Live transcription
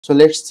So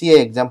let's see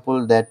an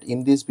example that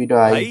in this video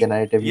I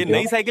generate a ये video.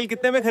 नई cycle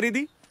कितने में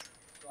खरीदी?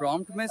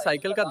 प्रॉम्प्ट में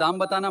साइकिल का दाम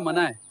बताना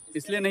मना है,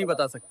 इसलिए नहीं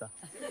बता सकता।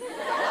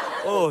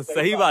 ओह,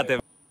 सही बात है।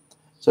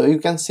 So you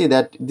can see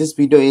that this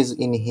video is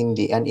in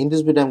Hindi, and in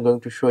this video I'm going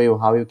to show you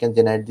how you can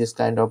generate this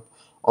kind of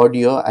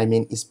audio, I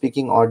mean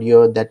speaking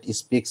audio that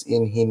speaks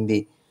in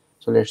Hindi.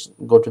 So let's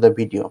go to the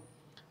video.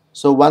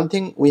 So one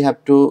thing we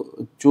have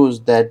to choose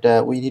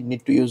that we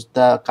need to use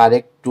the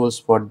correct tools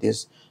for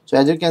this. So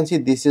as you can see,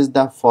 this is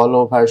the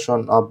follow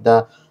version of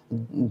the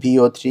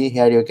VO3.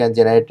 Here you can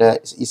generate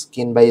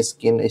skin by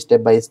skin,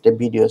 step by step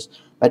videos.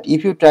 But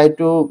if you try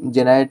to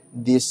generate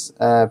this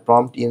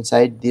prompt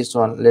inside this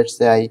one, let's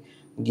say I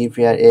give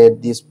here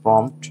this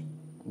prompt.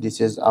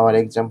 This is our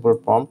example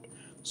prompt.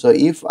 So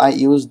if I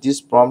use this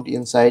prompt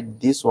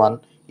inside this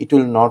one, it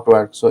will not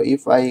work. So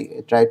if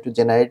I try to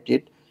generate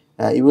it,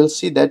 you will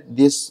see that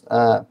this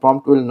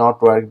prompt will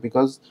not work,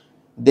 because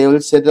they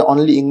will say the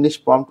only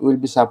English prompt will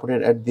be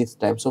supported at this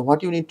time. So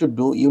what you need to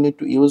do, you need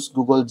to use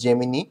Google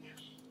Gemini,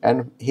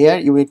 and here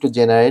you need to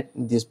generate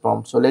this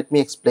prompt. So let me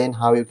explain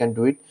how you can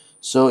do it.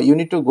 So you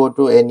need to go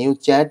to a new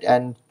chat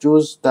and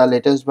choose the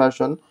latest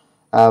version,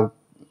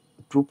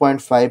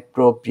 2.5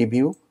 Pro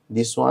preview,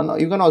 this one, or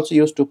you can also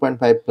use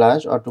 2.5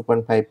 plus or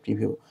 2.5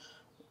 preview.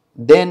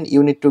 Then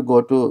you need to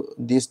go to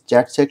this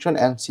chat section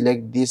and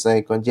select this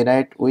icon,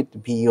 generate with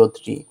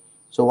VEO3.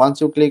 So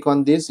once you click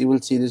on this, you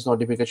will see this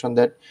notification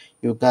that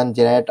you can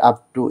generate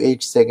up to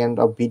 8 seconds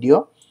of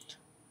video.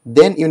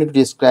 Then you need to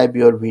describe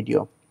your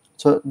video.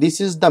 So this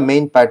is the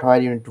main part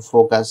where you need to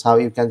focus, how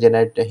you can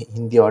generate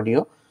Hindi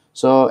audio.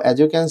 So as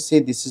you can see,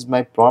 this is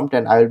my prompt,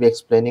 and I will be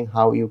explaining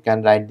how you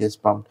can write this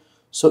prompt.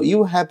 So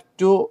you have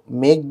to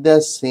make the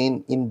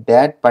scene in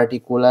that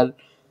particular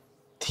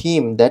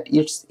theme that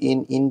it's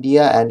in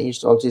India and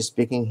it's also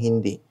speaking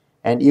Hindi,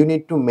 and you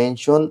need to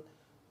mention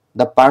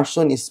the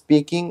person is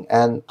speaking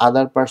and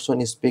other person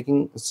is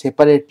speaking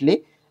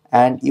separately,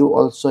 and you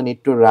also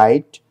need to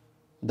write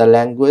the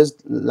language,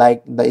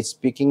 like the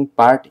speaking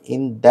part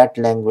in that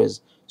language.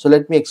 So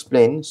let me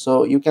explain.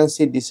 So you can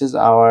see this is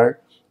our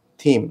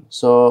theme.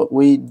 So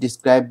we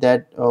describe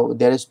that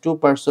there is two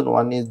person,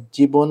 one is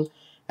Zibon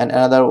and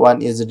another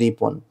one is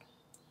Ripon.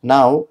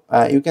 Now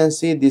you can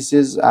see this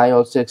is, I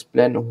also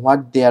explained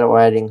what they are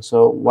wearing.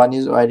 So one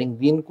is wearing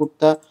green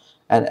kurta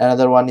and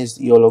another one is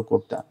yellow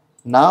kurta.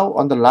 Now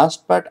on the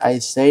last part I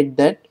said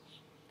that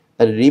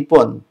the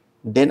Ripon,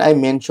 then I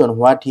mention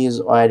what he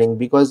is wearing,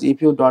 because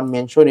if you don't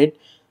mention it,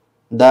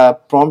 the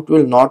prompt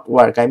will not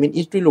work. I mean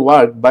it will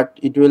work, but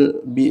it will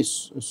be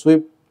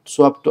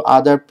swapped to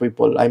other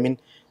people. I mean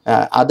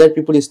other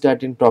people is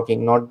starting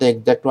talking, not the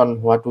exact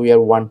one what we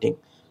are wanting.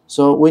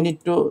 So we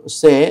need to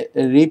say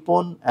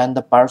Ripon and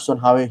the person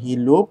how he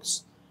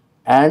looks,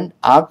 and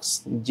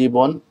ask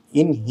Zibon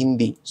in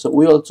Hindi. So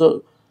we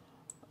also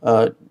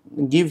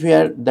give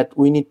here that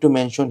we need to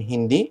mention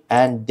Hindi,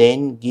 and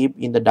then give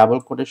in the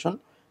double quotation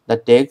the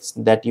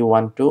text that you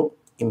want to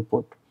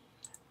input.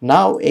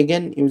 Now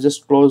again you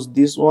just close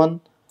this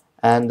one,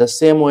 and the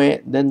same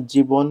way then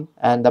Zibon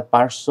and the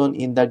person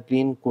in the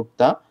green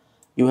kurta,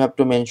 you have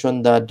to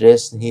mention the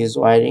dress he is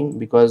wearing,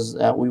 because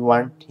we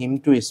want him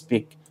to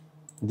speak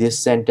this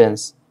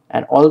sentence,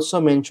 and also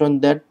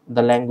mention that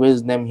the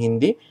language name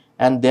Hindi,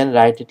 and then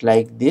write it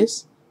like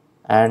this,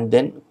 and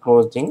then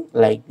closing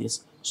like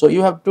this. So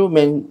you have to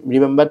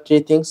remember three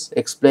things: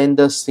 explain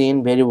the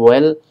scene very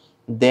well,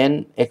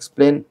 then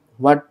explain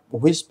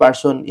which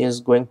person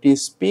is going to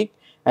speak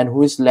and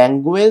which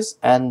language,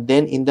 and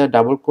then in the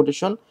double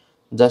quotation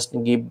just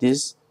give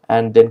this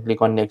and then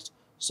click on next.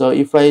 So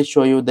if I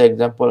show you the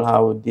example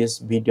how this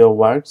video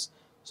works,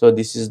 so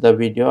this is the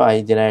video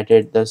I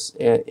generated, this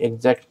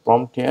exact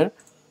prompt here,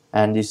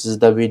 and this is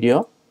the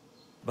video.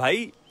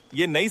 भाई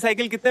ये नई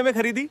cycle कितने में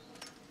खरीदी?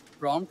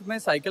 Prompt में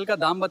cycle का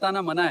दाम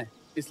बताना मना है,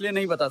 इसलिए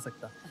नहीं बता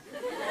सकता।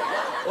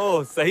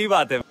 ओह, सही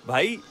बात है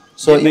भाई।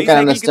 So you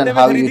can understand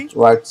how it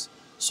works.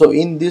 So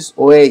in this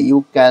way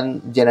you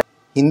can generate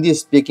Hindi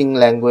speaking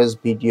language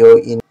video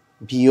in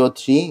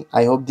VO3.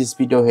 I hope this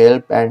video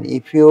helped, and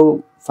if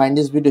you find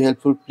this video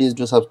helpful, please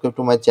do subscribe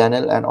to my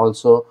channel, and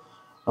also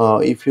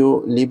if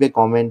you leave a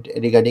comment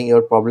regarding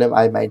your problem,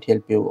 I might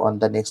help you on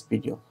the next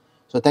video.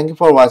 So thank you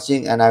for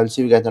watching, and I will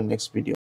see you guys on next video.